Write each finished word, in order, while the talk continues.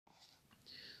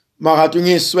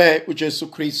Makadunyiswe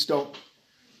uJesu Kristo.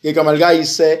 Ngegama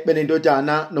likayise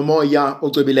benendodana nomoya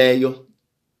ocwebileyo.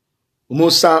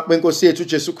 Umusa wenkosi yethu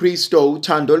uJesu Kristo,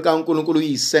 uthando likaNkulunkulu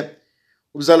uyise,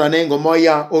 ubuzalwane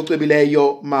ngomoya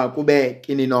ocwebileyo makube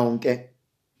kini nonke.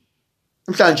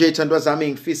 Namhlanje ithandwa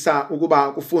zami ngifisa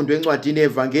ukuba kufundwe encwadini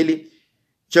yevangeli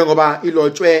njengoba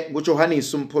ilotshwe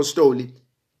nguJohannes umpostoli,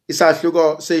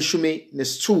 isahluko seshumi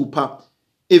nesithupha,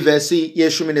 ivesi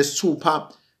yeshumi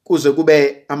nesithupha kuze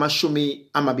kube amashumi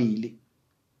amabili.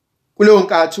 Kuleyo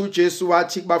nkathi uJesu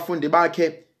wathi kubafundi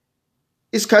bakhe,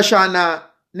 isikhashana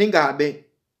ningabe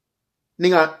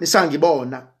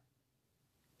nisangibona,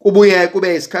 kubuye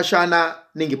kube isikhashana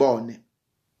ningibone,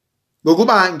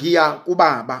 ngokuba ngiya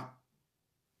kuBaba.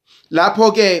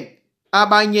 Lapho ke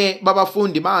abanye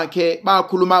babafundi bakhe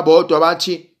bakhuluma bodwa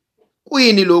bathi,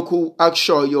 kuyini lokhu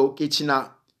akushoyo kithi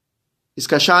na?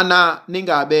 Isikhashana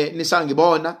ningabe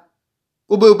nisangibona,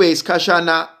 kube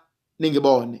isikhashana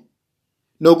ningibone,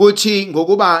 nokuthi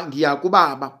ngokuba ngiya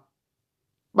kuBaba.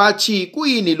 Bathi,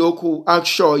 kuyini lokhu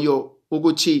akushoyo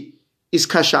ukuthi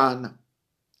isikhashana?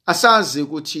 Asazi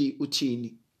ukuthi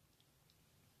uthini.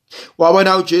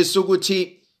 Wabona uJesu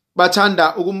ukuthi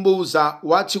bathanda ukumbuza,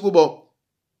 wathi kubo,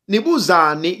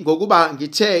 nibuzani ngokuba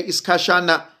ngithe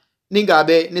isikhashana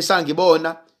ningabe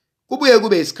nisangibona, kubuye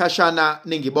kube isikhashana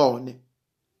ningibone?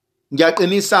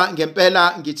 Ngiyaqinisa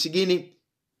ngempela ngithi kini,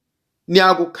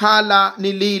 niyakukhala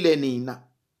nilile nina,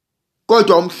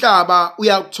 kodwa umhlaba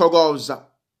uyakuthokoza.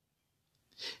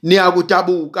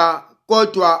 Niyakudabuka,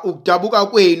 kodwa ukudabuka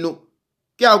kwenu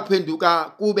kuyakuphenduka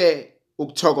kube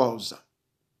ukuthokoza.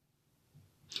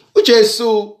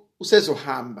 uJesu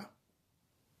usezohamba,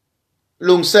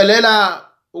 lungiselela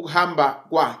ukuhamba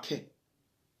kwakhe.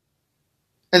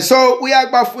 And so uya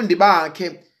kubafundi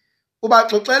bakhe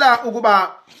ubaxoxela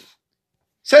ukuba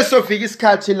sesofika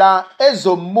isikhathi la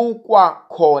ezomukwa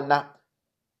khona.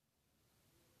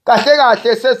 Kahle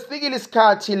kahle sesifikile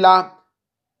isikhathi la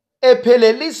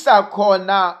ephelelisa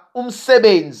khona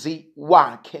umsebenzi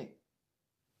wakhe.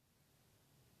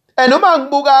 Uma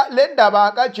ngibuka le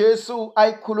ndaba kaJesu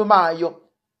ayikhulumayo,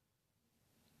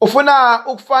 ufuna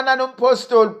ukufana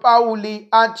nompostoli Pawuli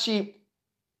athi,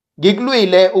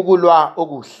 ngikulwile ukulwa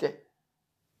okuhle,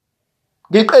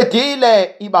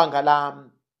 ngiqedile ibanga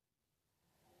lami,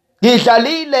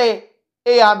 ngidlalile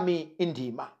eyami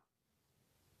indima.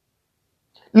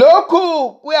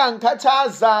 Lokhu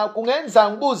kuyangikhathaza,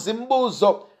 kungenza ngibuze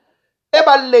imibuzo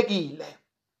ebalulekile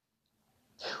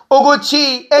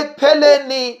ukuthi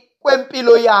ekupheleni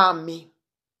kwempilo yami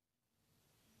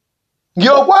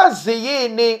ngiyokwazi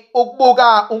yini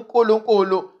ukubuka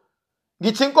uNkulunkulu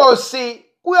ngithi, Nkosi,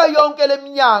 kuyo yonke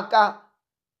leminyaka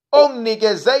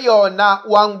onginikeze yona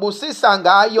wangibusisa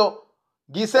ngayo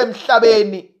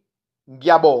ngisemhlabeni,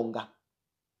 ngiyabonga.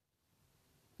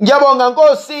 Ngiyabonga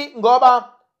Nkosi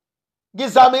ngoba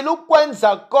ngizamile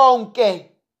ukwenza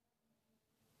konke.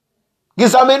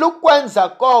 Ngizamile ukwenza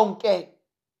konke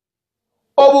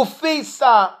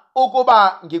obufisa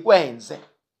ukuba ngikwenze.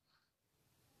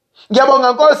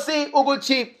 Ngiyabonga Nkosi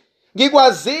ukuthi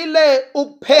ngikwazile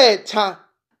ukuphetha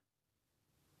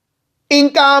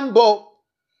inkambo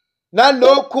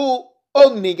nalokhu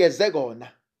onginikeze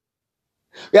kona.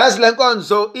 Uyazi le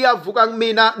nkonzo iyavuka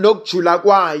kumina nokujula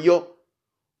kwayo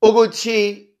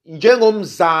ukuthi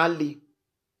njengomzali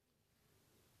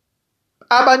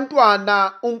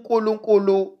abantwana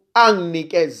uNkulunkulu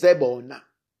anginikeze bona,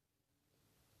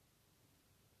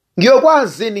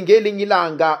 ngiyokwazi ngelinye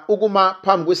ilanga ukuma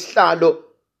phambi kwesihlalo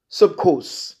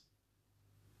sobukhosi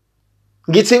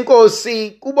ngithi,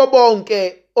 Nkosi, kubo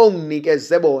bonke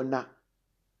onginikeze bona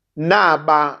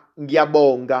naba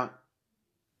ngiyabonga,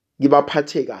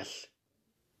 ngibaphathe kahle.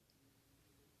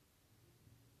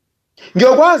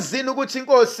 Ngiyokwazi ukuthi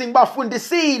Nkosi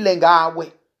ngibafundisile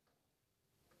ngawe.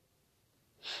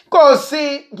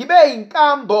 Nkosi, ngibe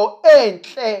inkambo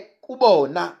enhle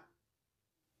kubona.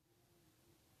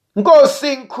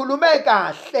 Nkosi, ngikhulume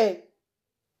kahle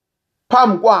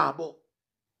phambi kwabo.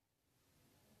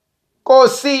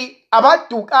 Nkosi,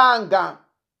 abadukanga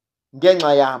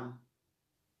ngenxa yami.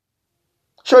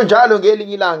 Sho njalo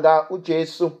ngelinye ilanga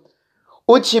uJesu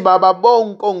uthi, Baba,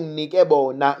 bonke onginike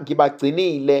bona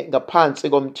ngibagcinile ngaphansi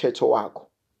komthetho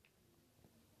wakho,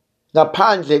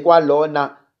 ngaphandle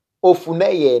kwalona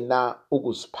ofune yena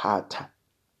ukuziphatha.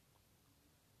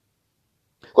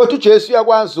 Kodwa uJesu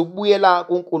uyakwazi ukubuyela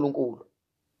kuNkulunkulu.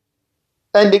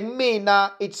 And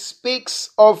kumina it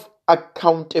speaks of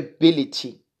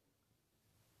accountability.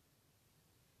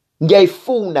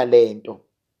 Ngiyayifuna lento,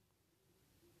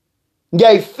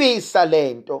 ngiyayifisa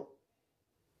lento,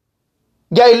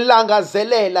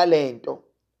 ngiyayilangazelela lento.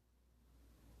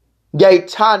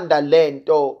 ngiyayithanda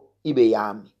lento ibe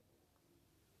yami.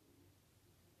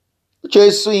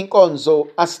 uJesu inkonzo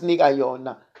asinika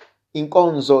yona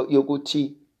inkonzo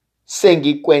yokuthi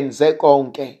sengikwenze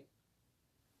konke,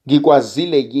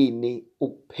 ngikwazile yini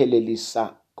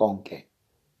ukuphelelisa konke.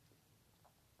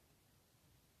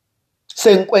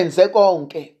 Sengikwenze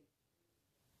konke,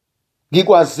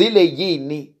 ngikwazile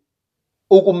yini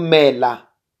ukumela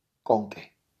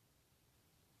konke.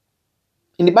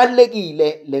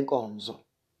 Inibalekile lenkonzo.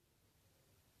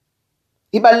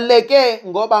 Ibaleke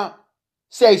ngoba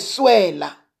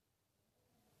siyayiswela.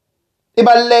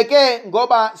 Ibaleke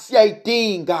ngoba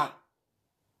siyayidinga.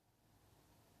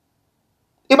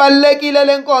 Ibalekile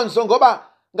lenkonzo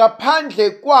ngoba ngaphandle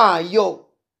kwayo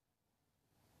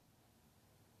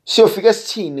siyofika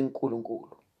esithini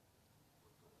uNkulunkulu.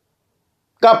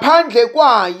 Ngaphandle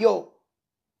kwayo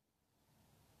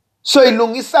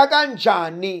soyilungisa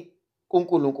kanjani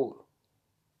kuNkulunkulu.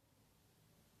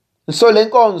 So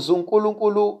lenkonzo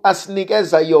uNkulunkulu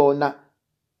asinikeza yona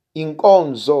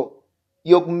inkonzo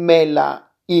yokumela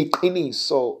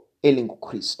iqiniso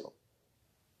elinguKristu.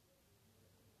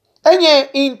 Enye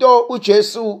into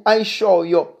uJesu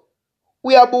ayishoyo,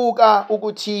 uyabuka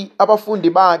ukuthi abafundi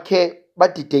bakhe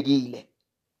badidekile,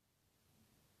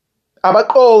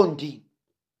 abaqondi,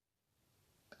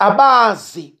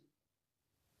 abazi.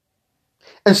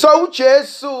 And so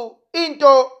uJesu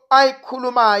into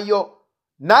ayikhulumayo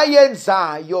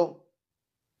nayenzayo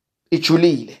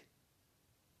ijulile.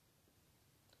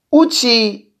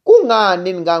 Uthi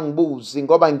kungani ningangibuzi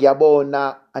ngoba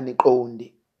ngiyabona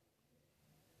aniqondi.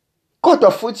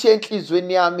 Kodwa futhi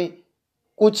enhlizweni yami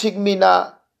kuthi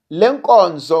kumina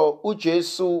lenkonzo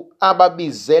uJesu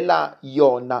ababizela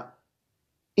yona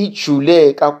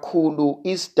ijule kakhulu,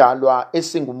 isidalwa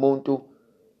esingumuntu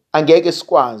angeke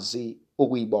sikwazi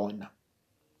ukuyibona.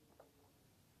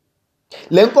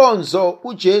 Lenkonzo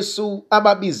uJesu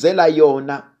ababizela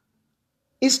yona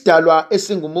isidalwa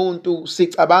esingumuntu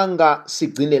sicabanga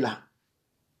sigcine la.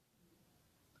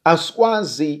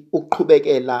 Asikwazi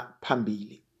ukuqhubekela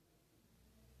phambili.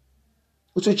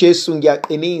 Uthi uJesu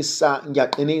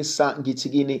ngiyaqinisa ngithi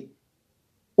kini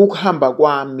ukuhamba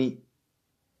kwami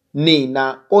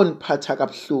nina oniphatha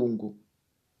kabuhlungu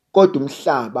kodwa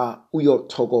umhlaba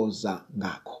uyothokoza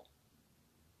ngakho.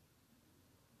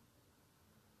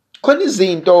 Khona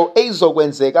izinto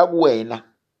ezizokwenzeka kuwena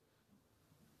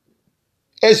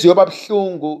eziyoba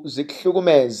buhlungu,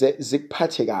 zikuhlukumeze,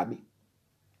 zikuphathe kabi.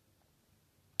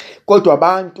 Kodwa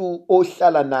abantu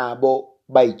ohlala nabo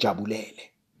bayijabulele.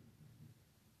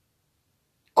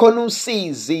 Khona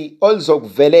usizi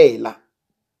oluzokuvelela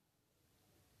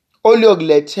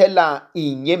oluyokulethela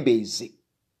inyembezi.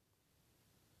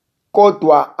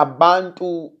 Kodwa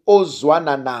abantu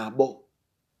ozwana nabo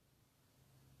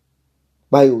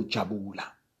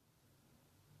bayojabula.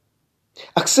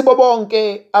 Akusibo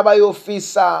bonke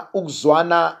abayofisa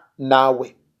ukuzwana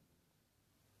nawe.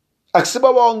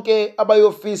 Akusibo bonke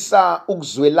abayofisa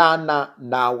ukuzwelana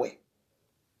nawe.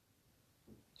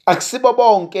 Akusibo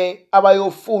bonke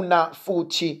abayofuna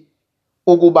futhi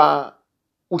ukuba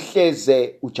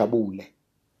uhleze ujabule.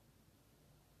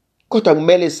 Kodwa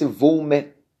kumele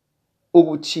sivume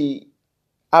ukuthi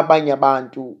abanye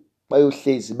abantu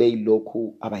bayohlezi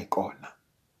beyilokhu abayikona.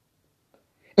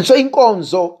 So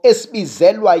inkonzo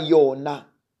esibizelwa yona,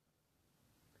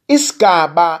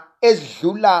 isigaba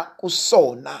esidlula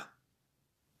kusona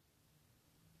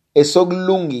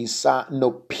esokulungisa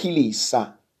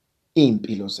nokuphilisa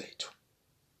impilo zethu.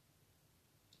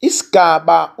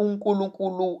 Isigaba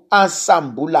uNkulunkulu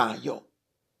asambulayo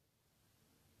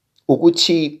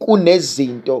ukuthi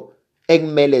kunezinto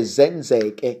ekumele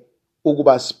zenzeke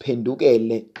ukuba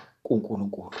siphendukele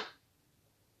kuNkulunkulu.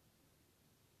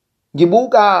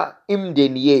 Ngibuka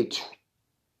imindeni yethu,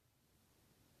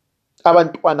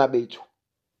 abantwana bethu,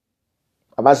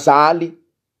 abazali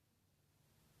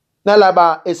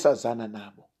nalaba esazana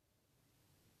nabo.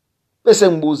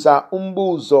 Bese ngibuza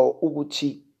umbuzo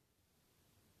ukuthi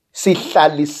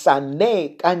sihlalisane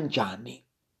kanjani?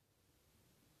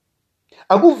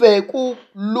 Akuve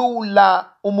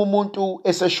kulula umuntu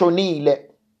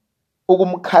eseshonile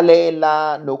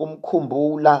ukumkhalela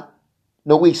nokumkhumbula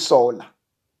nokuyisola.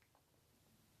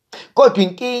 Kodwa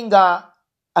inkinga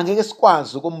angeke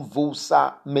sikwazi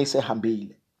ukumvusa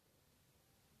mesehambile.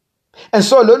 And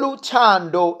so lolu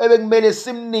thando ebekumele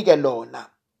simnike lona,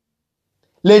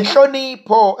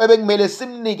 lenhlonipho ebekumele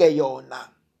simnike yona,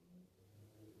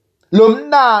 lo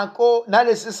mnako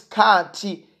nalesi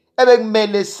sikhathi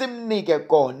ebekumele simnike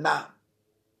kona,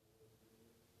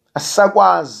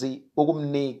 asisakwazi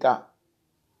ukumnika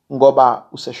ngoba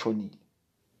useshonile.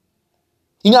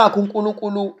 Ingakho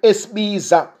uNkulunkulu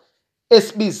esibiza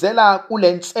esibizela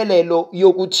kulenselelo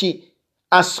yokuthi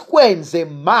asikwenze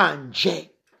manje,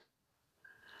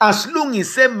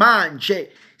 asilungise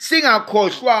manje,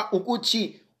 singakhohlwa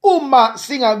ukuthi uma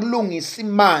singakulungisi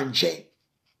manje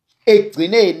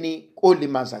ekugcineni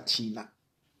kolimaza thina.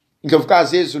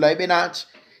 Indlovukazi yezulu ayibenathi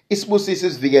isibusise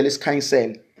isivikele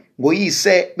isikhanyisele,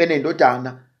 ngoyise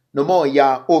benendodana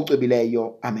nomoya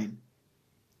ocwebileyo. Amen.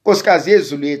 Nkosikazi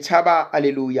yezulu yethaba,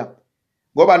 haleluya,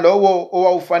 ngoba lowo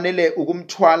owawufanele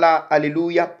ukumthwala,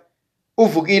 haleluya,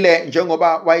 uvukile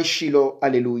njengoba wayishilo,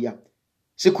 haleluya.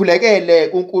 Sikhulekele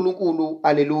kuNkulunkulu,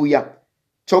 haleluya.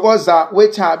 Thokoza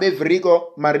wethabe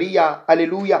Virgo Maria,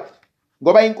 haleluya,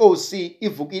 ngoba inkosi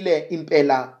ivukile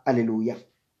impela, haleluya.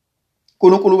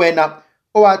 uNkulunkulu wena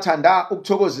owathanda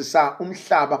ukuthokozisa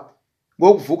umhlaba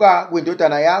ngokuvuka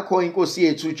kwendodana yakho inkosi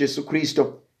yethu Jesu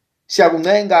Kristo,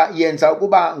 siyakuncenga yenza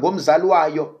ukuba ngomzali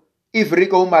wayo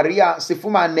iVirgo Maria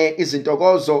sifumane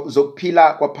izintokozo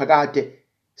zokuphila kwaphakade,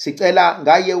 sicela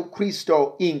ngaye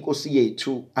uKristo inkosi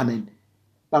yethu. Amen.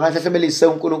 Bangahlehlemelise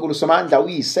uNkulunkulu somandla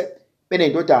uyise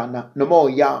benendodana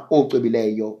nomoya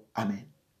ocwebileyo. Amen.